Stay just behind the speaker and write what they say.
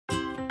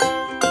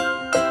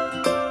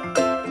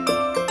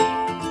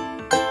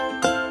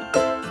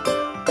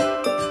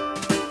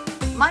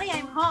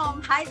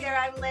Hi there,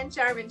 I'm Lynn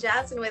Jarman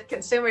Johnson with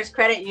Consumers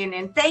Credit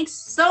Union. Thanks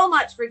so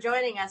much for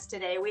joining us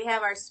today. We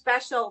have our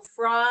special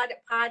fraud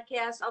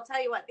podcast. I'll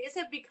tell you what, these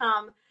have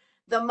become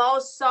the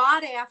most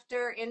sought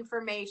after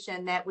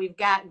information that we've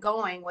got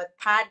going with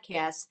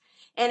podcasts.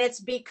 And it's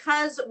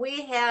because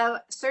we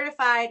have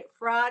certified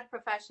fraud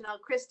professional,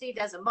 Christy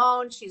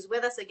Desimone. She's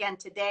with us again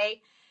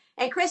today.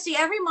 And Christy,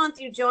 every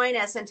month you join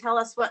us and tell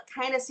us what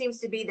kind of seems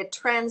to be the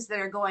trends that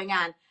are going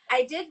on.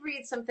 I did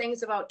read some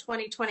things about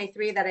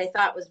 2023 that I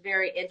thought was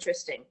very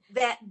interesting.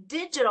 That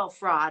digital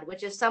fraud,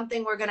 which is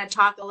something we're going to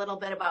talk a little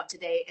bit about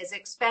today, is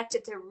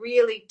expected to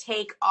really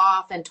take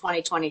off in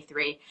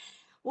 2023.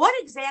 What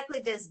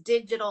exactly does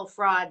digital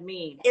fraud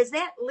mean? Is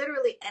that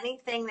literally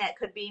anything that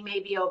could be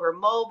maybe over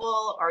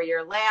mobile or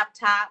your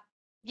laptop?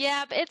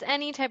 Yeah, but it's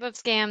any type of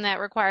scam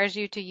that requires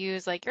you to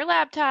use like your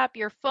laptop,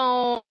 your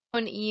phone,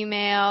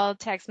 email,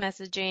 text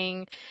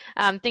messaging,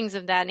 things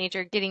of that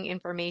nature, getting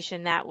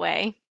information that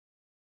way.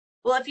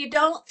 Well, if you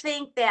don't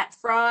think that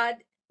fraud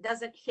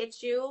doesn't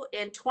hit you,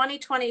 in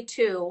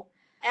 2022,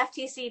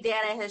 FTC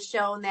data has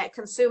shown that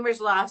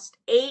consumers lost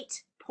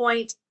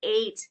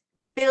 $8.8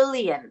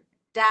 billion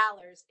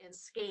in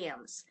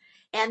scams.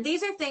 And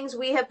these are things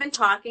we have been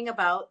talking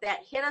about that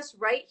hit us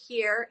right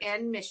here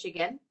in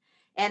Michigan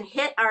and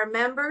hit our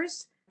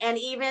members. And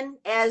even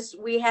as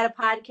we had a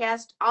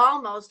podcast,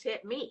 almost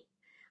hit me.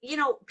 You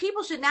know,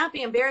 people should not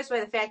be embarrassed by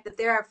the fact that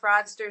there are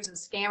fraudsters and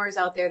scammers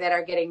out there that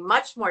are getting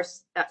much more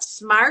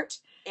smart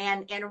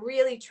and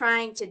really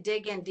trying to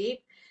dig in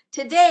deep.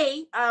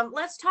 Today,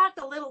 let's talk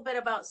a little bit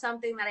about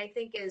something that I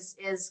think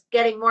is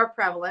getting more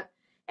prevalent,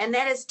 and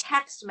that is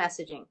text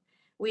messaging.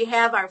 We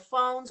have our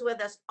phones with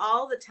us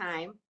all the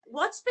time.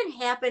 What's been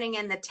happening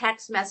in the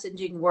text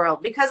messaging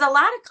world? Because a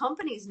lot of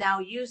companies now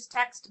use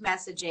text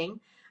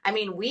messaging. I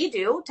mean, we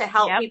do, to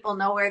help Yep. people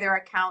know where their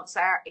accounts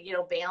are,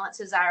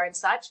 balances are and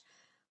such.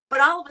 But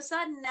all of a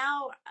sudden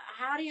now,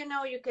 how do you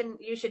know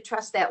you should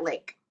trust that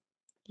link?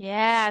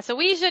 Yeah, so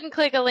we shouldn't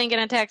click a link in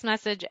a text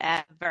message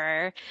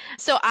ever.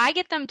 So I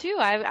get them too.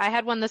 I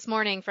had one this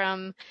morning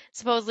from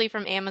supposedly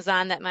from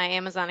Amazon that my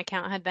Amazon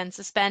account had been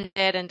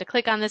suspended, and to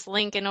click on this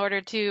link in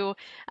order to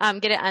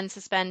get it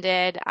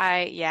unsuspended.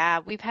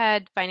 Yeah, we've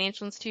had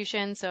financial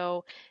institutions,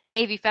 so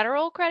Navy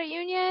Federal Credit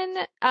Union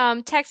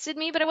texted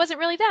me, but it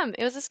wasn't really them.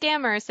 It was a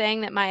scammer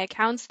saying that my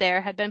accounts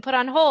there had been put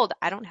on hold.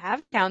 I don't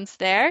have accounts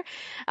there.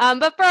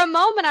 But for a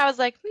moment, I was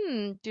like,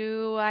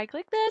 do I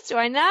click this? Do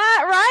I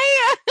not?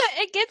 Right?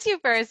 It gets you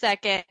for a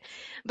second.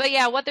 But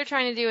yeah, what they're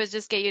trying to do is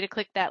just get you to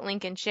click that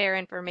link and share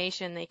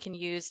information they can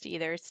use to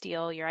either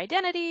steal your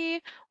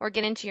identity or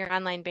get into your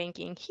online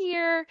banking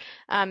here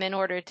in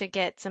order to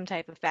get some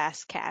type of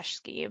fast cash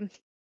scheme.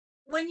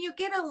 When you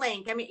get a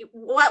link, I mean,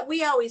 what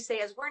we always say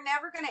is we're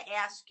never going to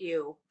ask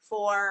you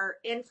for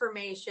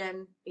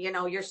information,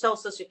 your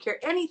social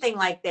security, anything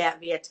like that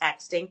via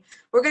texting.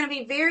 We're going to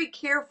be very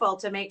careful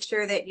to make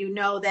sure that you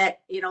know that,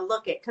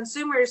 look at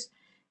consumers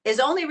is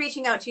only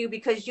reaching out to you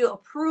because you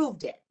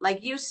approved it.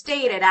 Like you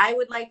stated, I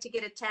would like to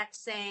get a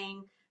text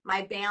saying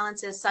my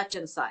balance is such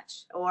and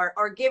such,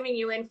 or giving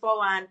you info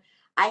on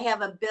I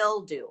have a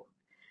bill due,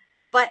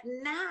 but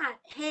not,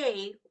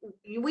 hey,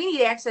 we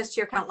need access to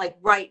your account like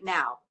right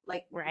now.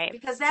 Like, Right.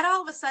 because that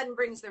all of a sudden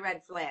brings the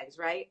red flags,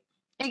 right?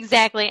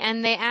 Exactly.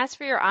 And they ask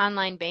for your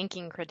online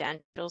banking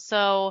credentials.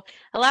 So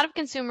a lot of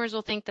consumers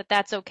will think that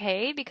that's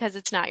okay because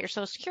it's not your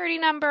social security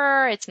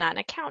number, it's not an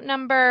account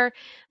number.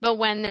 But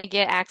when they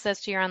get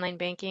access to your online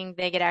banking,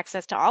 they get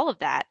access to all of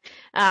that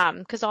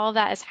because all of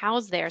that is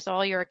housed there. So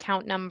all your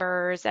account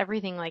numbers,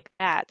 everything like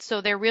that.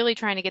 So they're really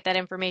trying to get that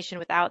information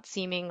without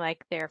seeming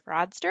like they're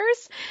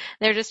fraudsters.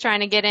 They're just trying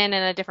to get in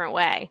a different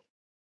way.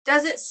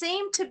 Does it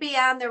seem to be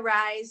on the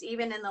rise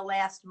even in the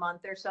last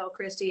month or so,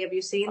 Christy? Have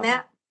you seen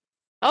that?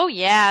 Oh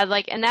yeah,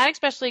 and that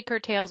especially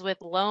curtails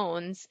with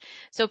loans.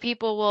 So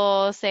people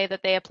will say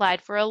that they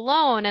applied for a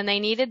loan and they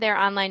needed their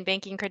online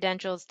banking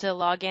credentials to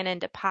log in and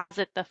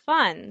deposit the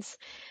funds.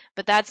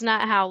 But that's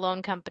not how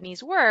loan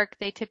companies work.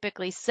 They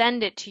typically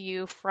send it to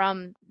you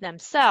from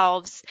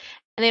themselves,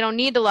 and they don't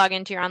need to log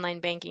into your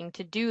online banking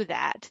to do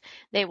that.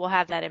 They will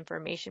have that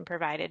information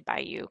provided by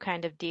you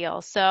kind of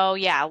deal. So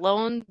yeah,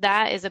 loan,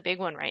 that is a big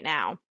one right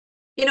now.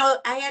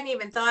 I hadn't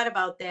even thought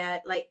about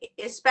that. Like,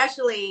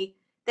 especially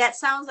that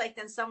sounds like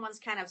then someone's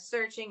kind of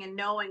searching and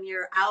knowing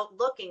you're out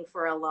looking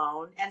for a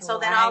loan. And so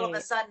then all of a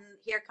Right. sudden,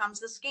 here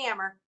comes the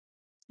scammer.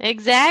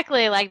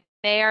 Exactly. Like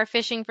they are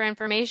fishing for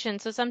information.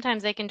 So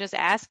sometimes they can just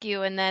ask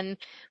you, and then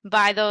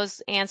by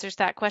those answers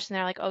to that question,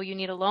 they're like, oh, you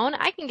need a loan?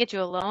 I can get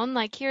you a loan.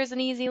 Like, here's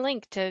an easy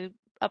link to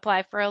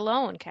apply for a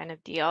loan kind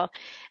of deal.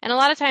 And a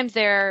lot of times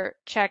they're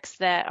checks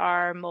that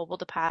are mobile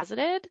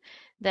deposited,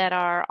 that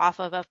are off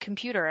of a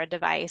computer, a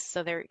device.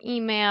 So they're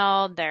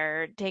emailed,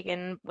 they're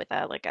taken with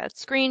a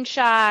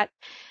screenshot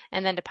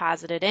and then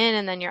deposited in,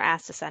 and then you're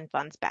asked to send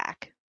funds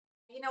back.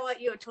 You know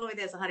what? You have told me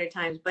this 100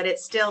 times, but it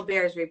still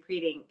bears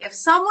repeating. If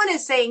someone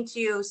is saying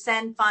to you,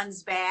 send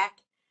funds back,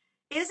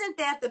 isn't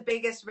that the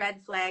biggest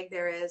red flag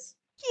there is?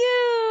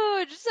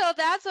 Huge. So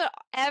that's what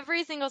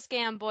every single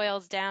scam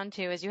boils down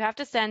to is you have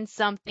to send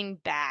something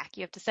back.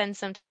 You have to send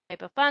some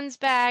type of funds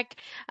back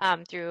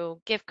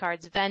through gift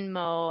cards,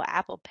 Venmo,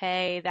 Apple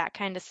Pay, that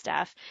kind of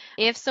stuff.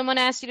 If someone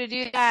asks you to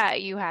do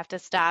that, you have to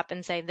stop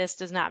and say, this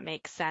does not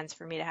make sense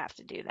for me to have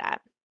to do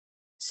that.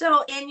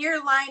 So in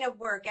your line of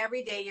work,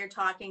 every day you're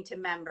talking to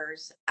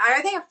members.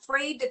 Are they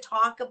afraid to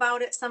talk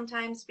about it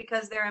sometimes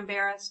because they're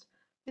embarrassed?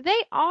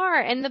 They are.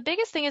 And the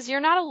biggest thing is you're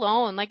not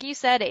alone. Like you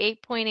said,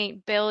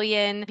 8.8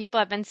 billion people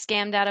have been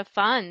scammed out of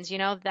funds.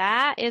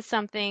 That is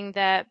something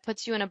that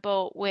puts you in a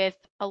boat with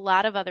a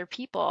lot of other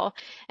people.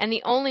 And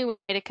the only way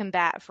to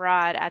combat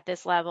fraud at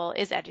this level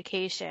is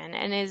education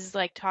and is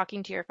like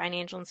talking to your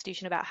financial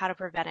institution about how to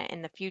prevent it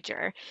in the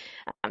future.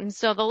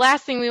 So the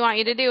last thing we want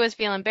you to do is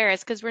feel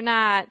embarrassed because we're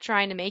not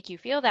trying to make you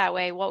feel that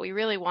way. What we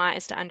really want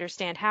is to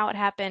understand how it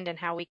happened and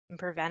how we can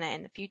prevent it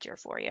in the future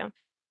for you.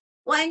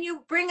 Well, and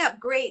you bring up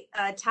great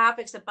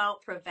topics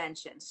about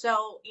prevention.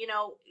 So,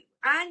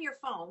 on your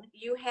phone,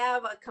 you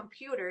have a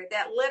computer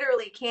that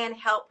literally can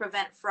help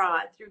prevent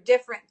fraud through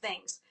different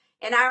things.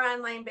 In our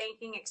online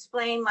banking,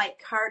 explain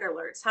like card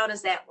alerts. How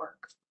does that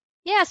work?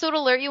 Yeah, so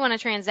it'll alert you when a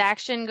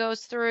transaction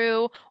goes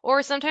through,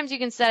 or sometimes you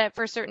can set it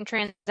for certain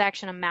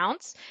transaction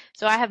amounts.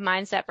 So I have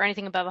mine set for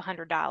anything above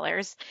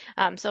 $100.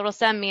 So it'll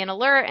send me an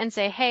alert and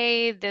say,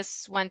 hey,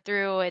 this went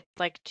through, it's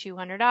like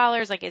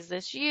 $200. Like, is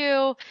this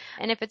you?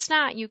 And if it's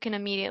not, you can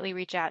immediately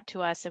reach out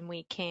to us and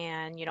we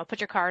can,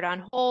 put your card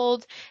on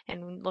hold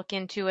and look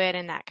into it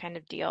and that kind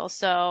of deal.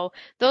 So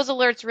those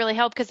alerts really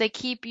help because they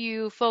keep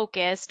you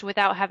focused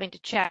without having to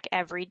check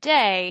every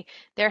day.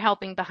 They're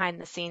helping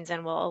behind the scenes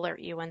and will alert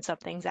you when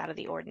something's out of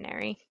the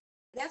ordinary.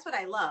 That's what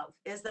I love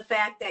is the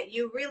fact that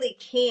you really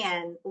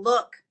can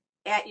look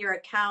at your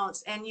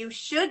accounts and you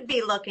should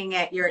be looking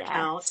at your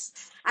accounts.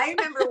 Yes. I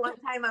remember one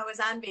time I was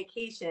on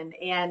vacation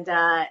and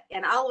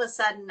all of a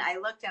sudden I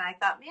looked and I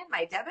thought, man,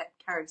 my debit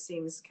card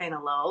seems kind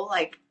of low.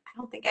 Like I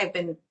don't think I've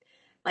been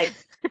like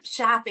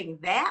shopping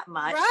that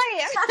much.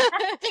 Right.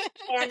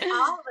 And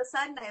all of a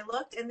sudden I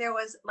looked and there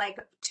was like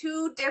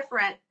two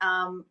different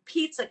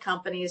pizza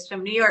companies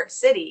from New York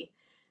City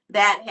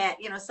that had,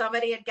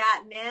 somebody had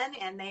gotten in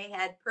and they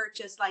had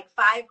purchased like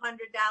 $500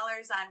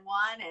 on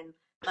one and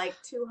like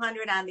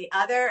 200 on the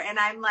other. And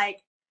I'm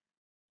like,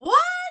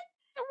 what?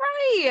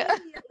 Right.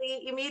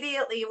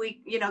 Immediately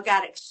we,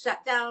 got it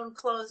shut down,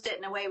 closed it,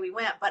 and away we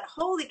went. But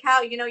holy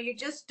cow, you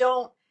just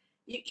don't,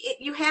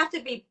 you have to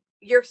be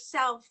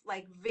yourself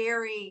like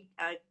very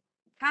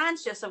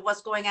conscious of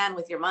what's going on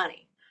with your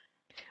money.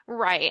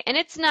 Right. And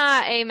it's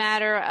not a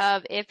matter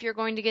of if you're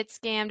going to get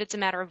scammed, it's a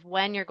matter of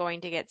when you're going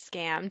to get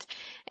scammed.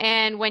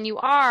 And when you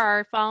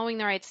are, following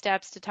the right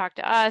steps to talk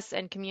to us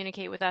and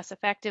communicate with us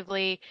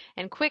effectively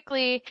and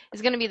quickly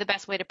is going to be the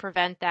best way to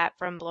prevent that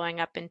from blowing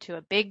up into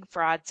a big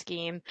fraud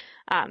scheme.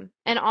 And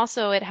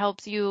also, it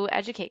helps you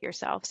educate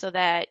yourself so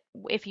that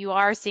if you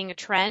are seeing a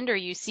trend or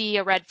you see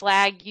a red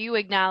flag, you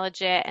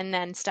acknowledge it and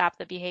then stop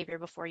the behavior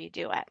before you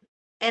do it.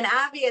 And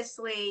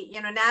obviously,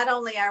 not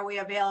only are we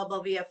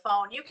available via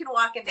phone, you can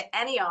walk into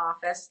any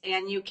office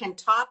and you can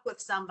talk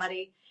with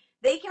somebody.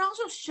 They can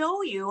also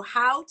show you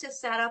how to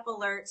set up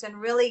alerts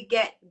and really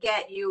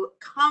get you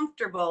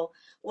comfortable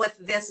with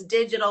this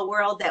digital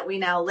world that we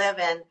now live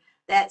in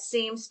that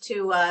seems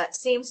to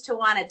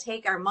want to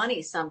take our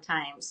money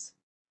sometimes.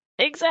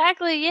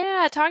 Exactly.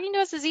 Yeah. Talking to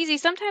us is easy.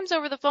 Sometimes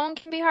over the phone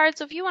can be hard.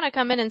 So if you want to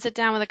come in and sit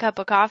down with a cup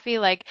of coffee,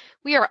 like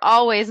we are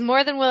always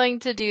more than willing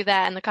to do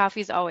that. And the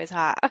coffee's always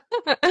hot.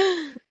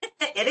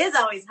 It is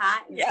always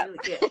hot and it's Yeah.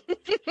 really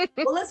good.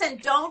 Well, listen,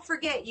 don't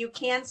forget you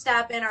can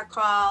stop in or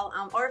call,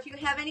 or if you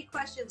have any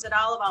questions at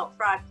all about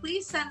fraud,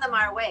 please send them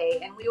our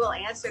way and we will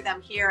answer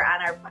them here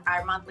on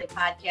our monthly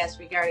podcast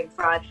regarding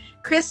fraud.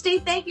 Christy,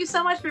 thank you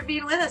so much for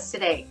being with us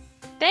today.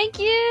 Thank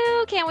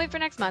you. Can't wait for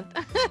next month.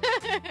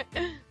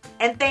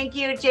 And thank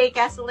you, Jake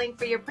Esseling,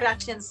 for your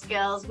production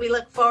skills. We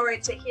look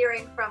forward to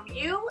hearing from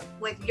you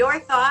with your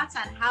thoughts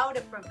on how to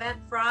prevent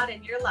fraud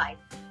in your life.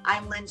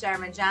 I'm Lynn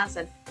Jarman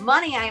Johnson.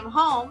 Money, I'm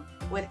home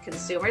with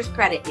Consumers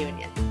Credit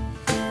Union.